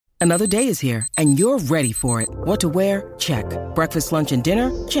Another day is here, and you're ready for it. What to wear? Check. Breakfast, lunch, and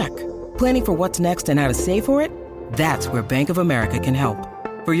dinner? Check. Planning for what's next and how to save for it? That's where Bank of America can help.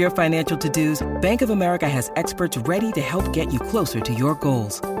 For your financial to-dos, Bank of America has experts ready to help get you closer to your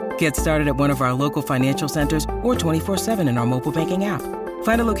goals. Get started at one of our local financial centers or 24/7 in our mobile banking app.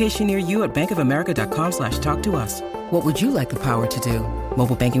 Find a location near you at bankofamerica.com/talktous. What would you like the power to do?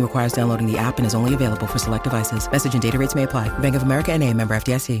 Mobile banking requires downloading the app and is only available for select devices. Message and data rates may apply. Bank of America N.A., member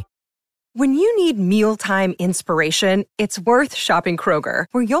FDIC. When you need mealtime inspiration, it's worth shopping Kroger,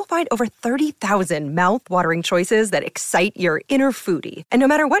 where you'll find over 30,000 mouth-watering choices that excite your inner foodie. And no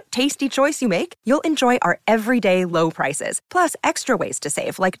matter what tasty choice you make, you'll enjoy our everyday low prices, plus extra ways to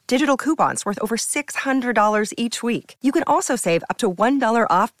save, like digital coupons worth over $600 each week. You can also save up to $1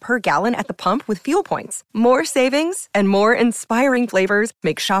 off per gallon at the pump with fuel points. More savings and more inspiring flavors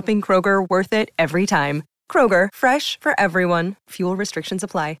make shopping Kroger worth it every time. Kroger, fresh for everyone. Fuel restrictions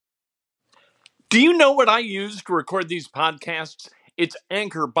apply. Do you know what I use to record these podcasts? It's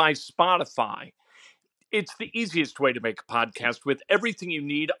Anchor by Spotify. It's the easiest way to make a podcast with everything you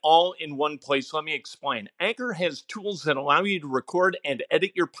need all in one place. Let me explain. Anchor has tools that allow you to record and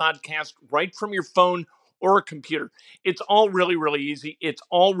edit your podcast right from your phone or a computer. It's all really, really easy. It's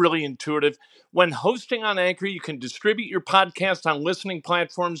all really intuitive. When hosting on Anchor, you can distribute your podcast on listening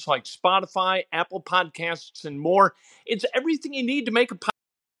platforms like Spotify, Apple Podcasts, and more. It's everything you need to make a podcast.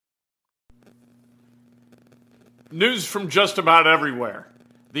 News from just about everywhere.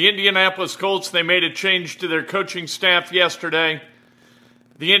 The Indianapolis Colts, they made a change to their coaching staff yesterday.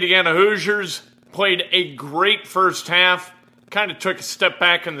 The Indiana Hoosiers played a great first half, kind of took a step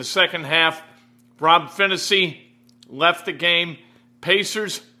back in the second half. Rob Phinisee left the game.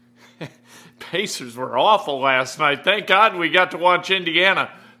 Pacers were awful last night. Thank God we got to watch Indiana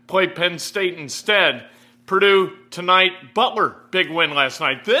play Penn State instead. Purdue tonight. Butler, big win last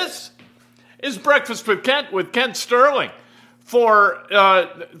night. This is Breakfast with Kent Sterling for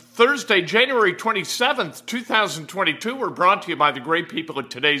Thursday, January 27th, 2022. We're brought to you by the great people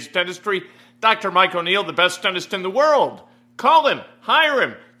at Today's Dentistry. Dr. Mike O'Neill, the best dentist in the world. Call him, hire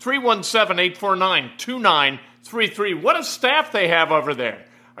him, 317-849-2933. What a staff they have over there.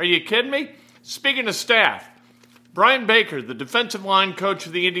 Are you kidding me? Speaking of staff, Brian Baker, the defensive line coach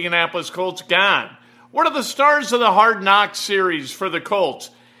of the Indianapolis Colts, gone. One of the stars of the Hard Knocks series for the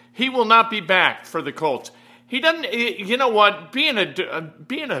Colts. He will not be back for the Colts. He doesn't. You know what? Being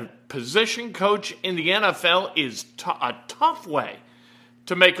a position coach in the NFL is a tough way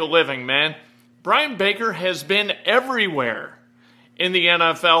to make a living, man. Brian Baker has been everywhere in the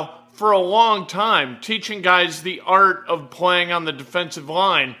NFL for a long time, teaching guys the art of playing on the defensive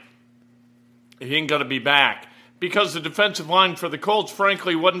line. He ain't going to be back because the defensive line for the Colts,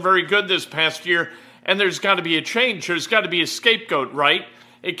 frankly, wasn't very good this past year, and there's got to be a change. There's got to be a scapegoat, right?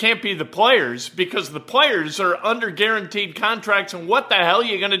 It can't be the players because the players are under guaranteed contracts, and what the hell are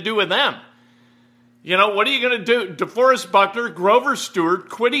you going to do with them? You know, what are you going to do? DeForest Buckner, Grover Stewart,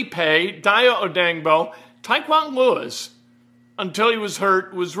 Kwity Paye, Daya Odangbo, Tyquan Lewis, until he was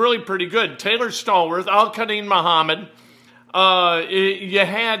hurt, was really pretty good. Taylor Stallworth, Al-Qadim Muhammad. You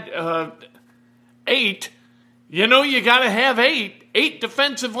had 8. You know, you got to have 8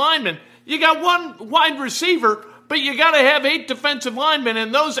 defensive linemen. You got one wide receiver, but you got to have 8 defensive linemen,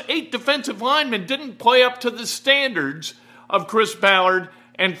 and those 8 defensive linemen didn't play up to the standards of Chris Ballard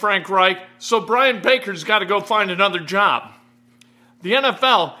and Frank Reich, so Brian Baker's got to go find another job. The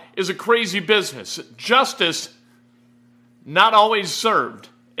NFL is a crazy business. Justice not always served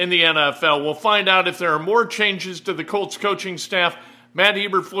in the NFL. We'll find out if there are more changes to the Colts coaching staff. Matt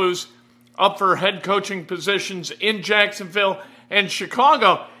Eberflus up for head coaching positions in Jacksonville and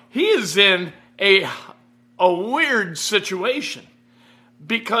Chicago. He is in a weird situation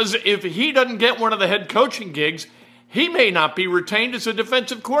because if he doesn't get one of the head coaching gigs, he may not be retained as a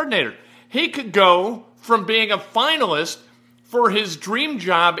defensive coordinator. He could go from being a finalist for his dream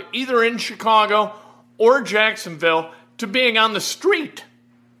job either in Chicago or Jacksonville to being on the street.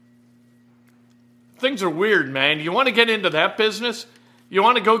 Things are weird, man. You want to get into that business? You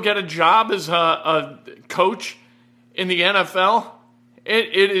want to go get a job as a coach in the NFL?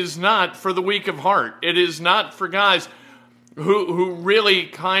 It is not for the weak of heart. It is not for guys who really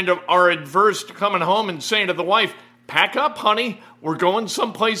kind of are adverse to coming home and saying to the wife, pack up, honey, we're going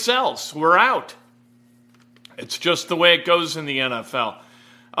someplace else. We're out. It's just the way it goes in the NFL.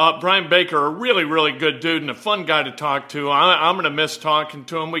 Brian Baker, a really, really good dude and a fun guy to talk to. I'm going to miss talking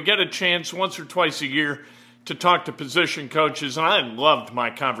to him. We get a chance once or twice a year to talk to position coaches, and I loved my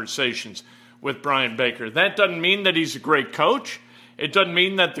conversations with Brian Baker. That doesn't mean that he's a great coach. It doesn't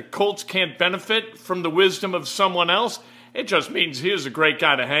mean that the Colts can't benefit from the wisdom of someone else. It just means he is a great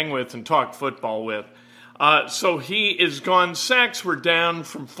guy to hang with and talk football with. So he is gone. Sacks were down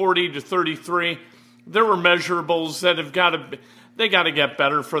from 40 to 33. There were measurables that they got to get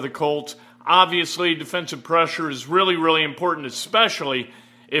better for the Colts. Obviously, defensive pressure is really, really important, especially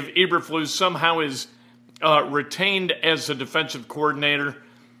if Eberflus somehow is retained as a defensive coordinator.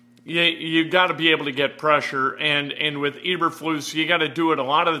 You got to be able to get pressure, and with Eberflus, you got to do it a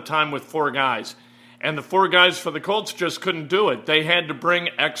lot of the time with 4 guys. And the 4 guys for the Colts just couldn't do it. They had to bring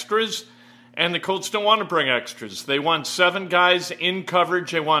extras, and the Colts don't want to bring extras. They want 7 guys in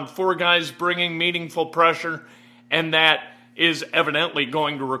coverage. They want 4 guys bringing meaningful pressure, and that is evidently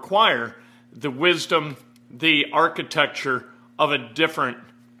going to require the wisdom, the architecture of a different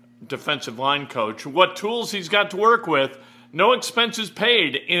defensive line coach. What tools he's got to work with, no expenses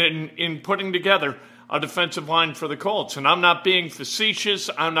paid in putting together a defensive line for the Colts. And I'm not being facetious.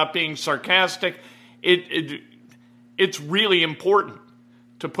 I'm not being sarcastic. It's really important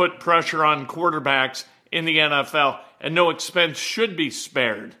to put pressure on quarterbacks in the NFL, and no expense should be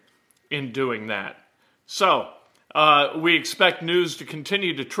spared in doing that. So we expect news to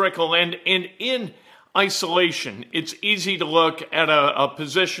continue to trickle, and in isolation, it's easy to look at a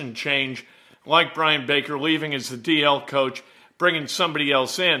position change like Brian Baker leaving as the DL coach, bringing somebody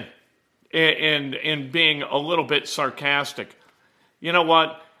else in, and being a little bit sarcastic. You know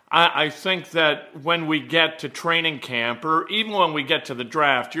what? I think that when we get to training camp, or even when we get to the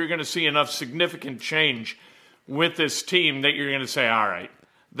draft, you're going to see enough significant change with this team that you're going to say, all right,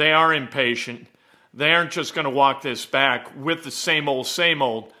 they are impatient. They aren't just going to walk this back with the same old, same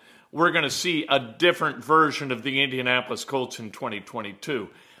old. We're going to see a different version of the Indianapolis Colts in 2022.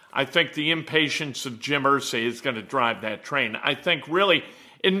 I think the impatience of Jim Irsay is going to drive that train. I think really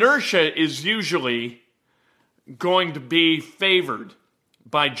inertia is usually going to be favored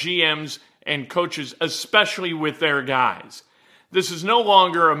by GMs and coaches, especially with their guys. This is no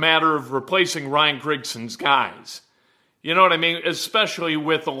longer a matter of replacing Ryan Grigson's guys. You know what I mean? Especially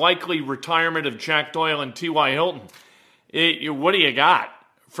with the likely retirement of Jack Doyle and T.Y. Hilton. What do you got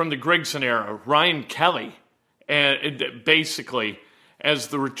from the Grigson era? Ryan Kelly, basically, as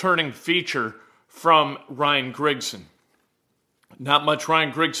the returning feature from Ryan Grigson. Not much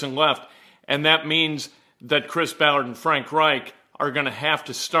Ryan Grigson left, and that means that Chris Ballard and Frank Reich are going to have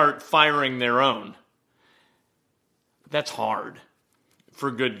to start firing their own. That's hard for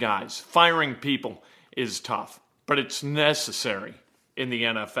good guys. Firing people is tough, but it's necessary in the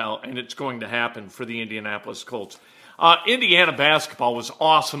NFL, and it's going to happen for the Indianapolis Colts. Indiana basketball was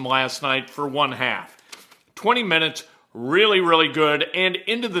awesome last night for one half. 20 minutes, really, really good, and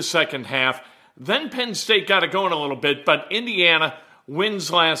into the second half. Then Penn State got it going a little bit, but Indiana wins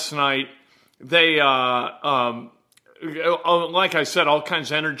last night. They, like I said, all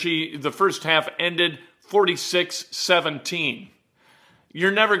kinds of energy. The first half ended 46-17.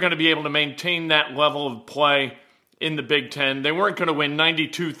 You're never going to be able to maintain that level of play in the Big Ten. They weren't going to win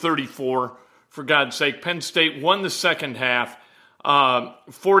 92-34, for God's sake. Penn State won the second half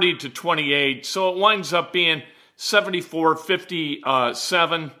 40-28, so it winds up being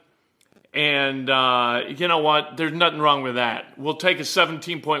 74-57. And you know what? There's nothing wrong with that. We'll take a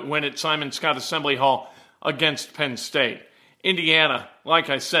 17-point win at Simon Scott Assembly Hall against Penn State. Indiana, like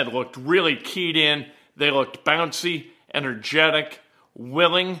I said, looked really keyed in. They looked bouncy, energetic,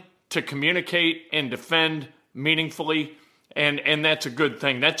 willing to communicate and defend meaningfully, and that's a good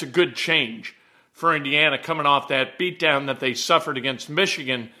thing. That's a good change for Indiana coming off that beatdown that they suffered against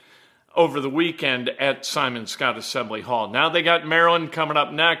Michigan over the weekend at Simon Scott Assembly Hall. Now they got Maryland coming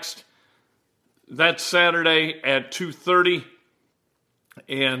up next. That's Saturday at 2:30,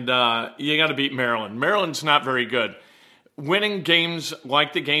 and you got to beat Maryland. Maryland's not very good. Winning games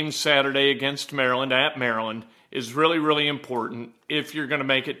like the game Saturday against Maryland at Maryland is really, really important if you're going to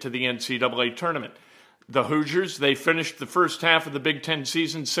make it to the NCAA tournament. The Hoosiers, they finished the first half of the Big Ten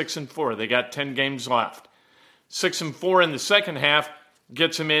season 6-4. They got 10 games left. 6-4 in the second half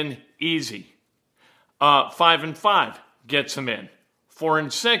gets them in easy. 5-5 gets them in.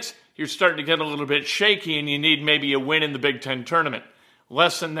 4-6, you're starting to get a little bit shaky and you need maybe a win in the Big Ten tournament.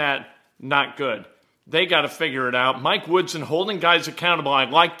 Less than that, not good. They got to figure it out. Mike Woodson holding guys accountable. I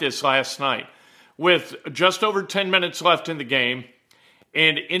liked this last night. With just over 10 minutes left in the game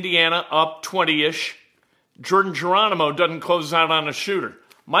and Indiana up 20-ish, Jordan Geronimo doesn't close out on a shooter.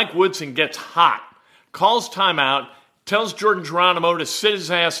 Mike Woodson gets hot, calls timeout, tells Jordan Geronimo to sit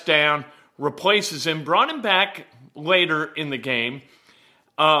his ass down, replaces him, brought him back later in the game,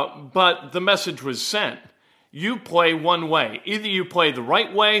 but the message was sent. You play one way. Either you play the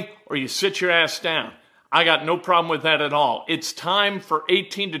right way or you sit your ass down. I got no problem with that at all. It's time for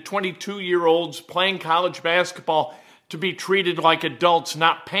 18 to 22-year-olds playing college basketball to be treated like adults,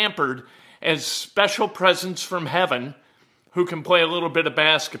 not pampered as special presents from heaven who can play a little bit of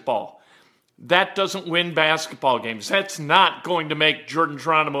basketball. That doesn't win basketball games. That's not going to make Jordan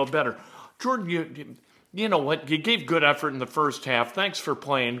Geronimo better. Jordan, you know what? You gave good effort in the first half. Thanks for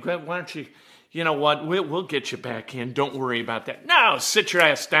playing. Why don't you, you know what? We'll get you back in. Don't worry about that. No, sit your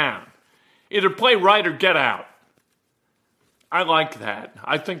ass down. Either play right or get out. I like that.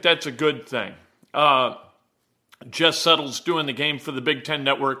 I think that's a good thing. Jess Settles doing the game for the Big Ten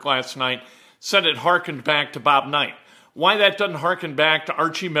Network last night said it harkened back to Bob Knight. Why that doesn't harken back to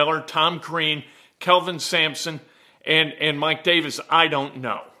Archie Miller, Tom Crean, Kelvin Sampson, and Mike Davis, I don't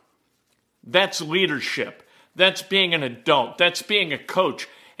know. That's leadership. That's being an adult. That's being a coach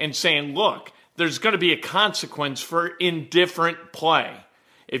and saying, look, there's going to be a consequence for indifferent play.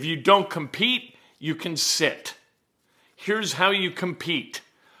 If you don't compete, you can sit. Here's how you compete.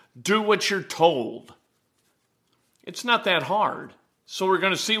 Do what you're told. It's not that hard. So we're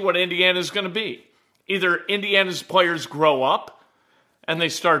going to see what Indiana's going to be. Either Indiana's players grow up and they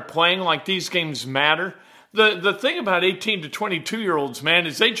start playing like these games matter. The thing about 18 to 22-year-olds, man,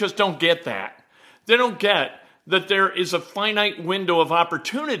 is they just don't get that. They don't get that there is a finite window of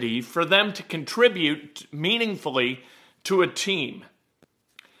opportunity for them to contribute meaningfully to a team.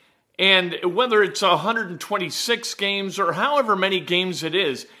 And whether it's 126 games or however many games it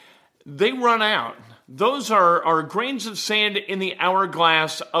is, they run out. Those are grains of sand in the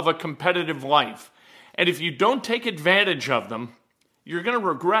hourglass of a competitive life. And if you don't take advantage of them, you're going to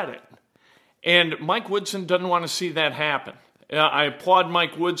regret it. And Mike Woodson doesn't want to see that happen. I applaud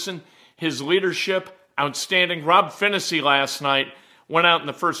Mike Woodson, his leadership, outstanding. Rob Phinisee last night went out in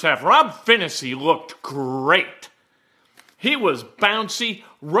the first half. Rob Phinisee looked great. He was bouncy,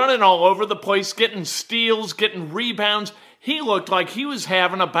 running all over the place, getting steals, getting rebounds. He looked like he was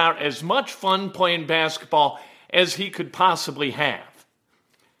having about as much fun playing basketball as he could possibly have.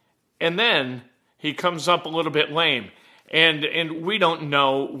 And then he comes up a little bit lame. And we don't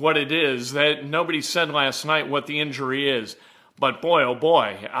know what it is. That nobody said last night what the injury is. But boy, oh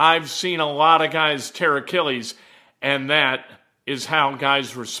boy, I've seen a lot of guys tear Achilles, and that is how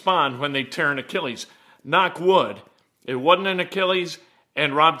guys respond when they tear an Achilles. Knock wood. It wasn't an Achilles,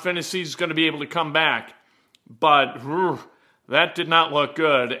 and Rob Phinisee's going to be able to come back. But that did not look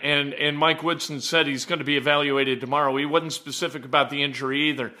good. And Mike Woodson said he's going to be evaluated tomorrow. He wasn't specific about the injury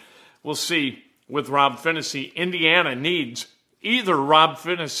either. We'll see with Rob Phinisee. Indiana needs either Rob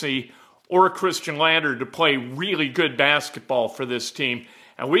Phinisee or Christian Lander to play really good basketball for this team.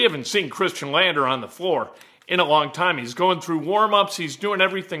 And we haven't seen Christian Lander on the floor in a long time. He's going through warm-ups. He's doing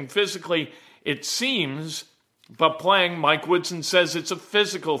everything physically, it seems. But playing, Mike Woodson says it's a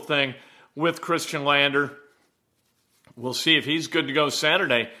physical thing with Christian Lander. We'll see if he's good to go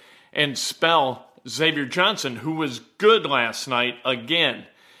Saturday and spell Xavier Johnson, who was good last night again.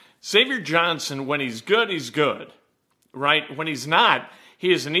 Xavier Johnson, when he's good, right? When he's not,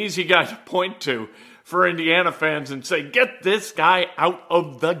 he is an easy guy to point to for Indiana fans and say, get this guy out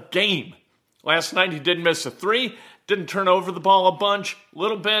of the game. Last night he didn't miss a three, didn't turn over the ball a bunch, a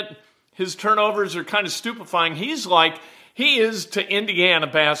little bit. His turnovers are kind of stupefying. He is to Indiana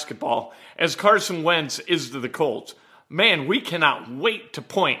basketball as Carson Wentz is to the Colts. Man, we cannot wait to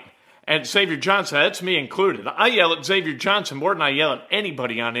point at Xavier Johnson. That's me included. I yell at Xavier Johnson more than I yell at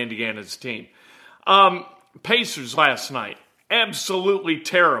anybody on Indiana's team. Pacers last night, absolutely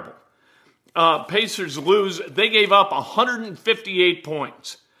terrible. Pacers lose. They gave up 158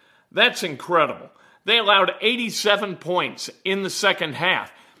 points. That's incredible. They allowed 87 points in the second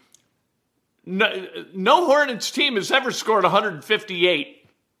half. No Hornets team has ever scored 158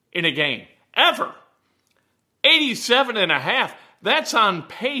 in a game, ever. 87 and a half. That's on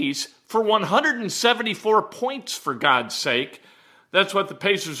pace for 174 points, for God's sake. That's what the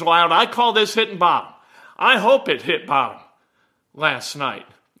Pacers allowed. I call this hitting bottom. I hope it hit bottom last night.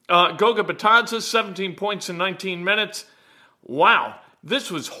 Goga Batanza, 17 points in 19 minutes. Wow, this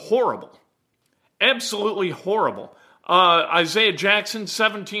was horrible. Absolutely horrible. Isaiah Jackson,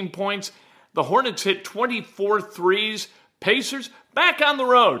 17 points. The Hornets hit 24 threes. Pacers, back on the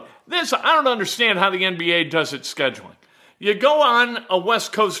road. I don't understand how the NBA does its scheduling. You go on a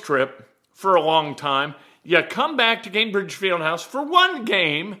West Coast trip for a long time. You come back to Gainbridge Fieldhouse for one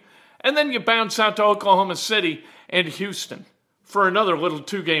game, and then you bounce out to Oklahoma City and Houston for another little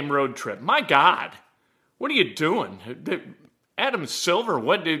two-game road trip. My God, what are you doing? Adam Silver,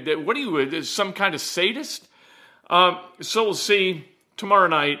 what are you, some kind of sadist? So we'll see tomorrow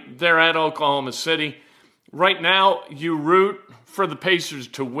night. They're at Oklahoma City. Right now, you root for the Pacers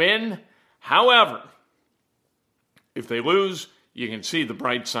to win. However, if they lose, you can see the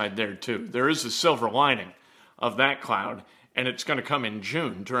bright side there too. There is a silver lining of that cloud, and it's going to come in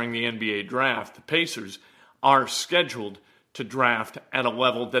June during the NBA draft. The Pacers are scheduled to draft at a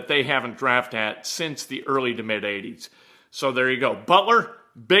level that they haven't drafted at since the early to mid-'80s. So there you go. Butler,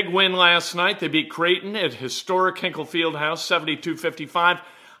 big win last night. They beat Creighton at historic Hinkle Fieldhouse, 72-55.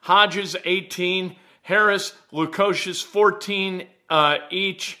 Hodges, 18. Harris, Lukosius, 14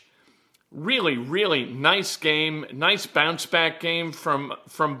 each. Really, really nice game. Nice bounce-back game from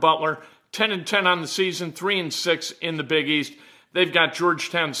Butler. 10-10 on the season, 3-6 in the Big East. They've got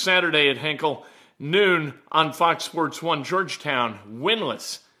Georgetown Saturday at Hinkle, noon on Fox Sports 1. Georgetown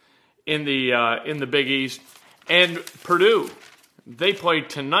winless in the Big East. And Purdue, they play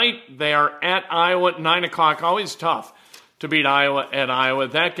tonight. They are at Iowa at 9 o'clock. Always tough to beat Iowa at Iowa.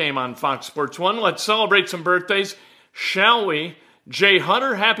 That game on Fox Sports 1. Let's celebrate some birthdays, shall we? Jay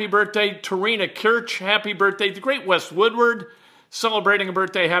Hunter, happy birthday. Tarina Kirch, happy birthday. The great Wes Woodward, celebrating a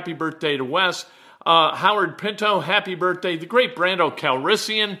birthday. Happy birthday to Wes. Howard Pinto, happy birthday. The great Brando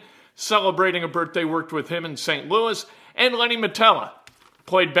Calrissian, celebrating a birthday. Worked with him in St. Louis. And Lenny Matella,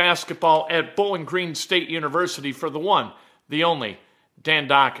 played basketball at Bowling Green State University for the one, the only, Dan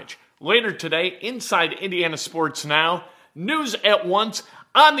Dakich. Later today, Inside Indiana Sports Now, news at once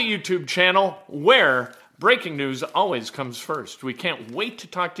on the YouTube channel, where breaking news always comes first. We can't wait to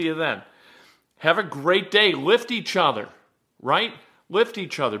talk to you then. Have a great day. Lift each other, right? Lift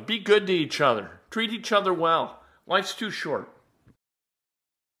each other. Be good to each other. Treat each other well. Life's too short.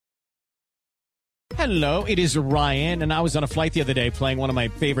 Hello, it is Ryan, and I was on a flight the other day playing one of my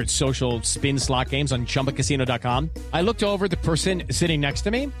favorite social spin slot games on ChumbaCasino.com. I looked over at the person sitting next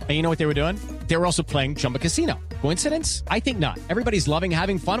to me, and you know what they were doing? They were also playing Chumba Casino. Coincidence? I think not. Everybody's loving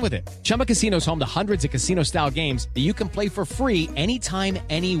having fun with it. Chumba Casino is home to hundreds of casino-style games that you can play for free anytime,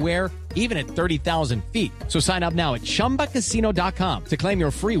 anywhere, even at 30,000 feet. So sign up now at ChumbaCasino.com to claim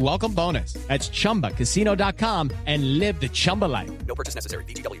your free welcome bonus. That's ChumbaCasino.com and live the Chumba life. No purchase necessary.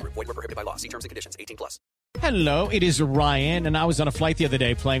 VGW. Void where prohibited by law. See terms and conditions. 18+. Hello, it is Ryan, and I was on a flight the other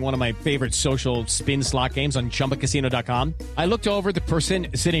day playing one of my favorite social spin slot games on ChumbaCasino.com. I looked over at the person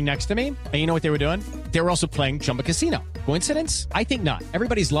sitting next to me, and you know what they were doing? They were also playing Chumba Casino. Coincidence? I think not.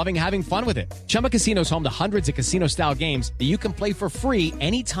 Everybody's loving having fun with it. Chumba Casino is home to hundreds of casino-style games that you can play for free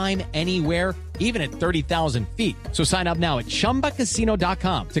anytime, anywhere, even at 30,000 feet. So sign up now at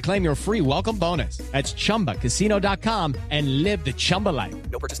ChumbaCasino.com to claim your free welcome bonus. That's ChumbaCasino.com and live the Chumba life.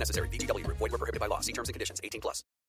 No purchase necessary. VGW. Void where prohibited by law. See terms and conditions. 18+.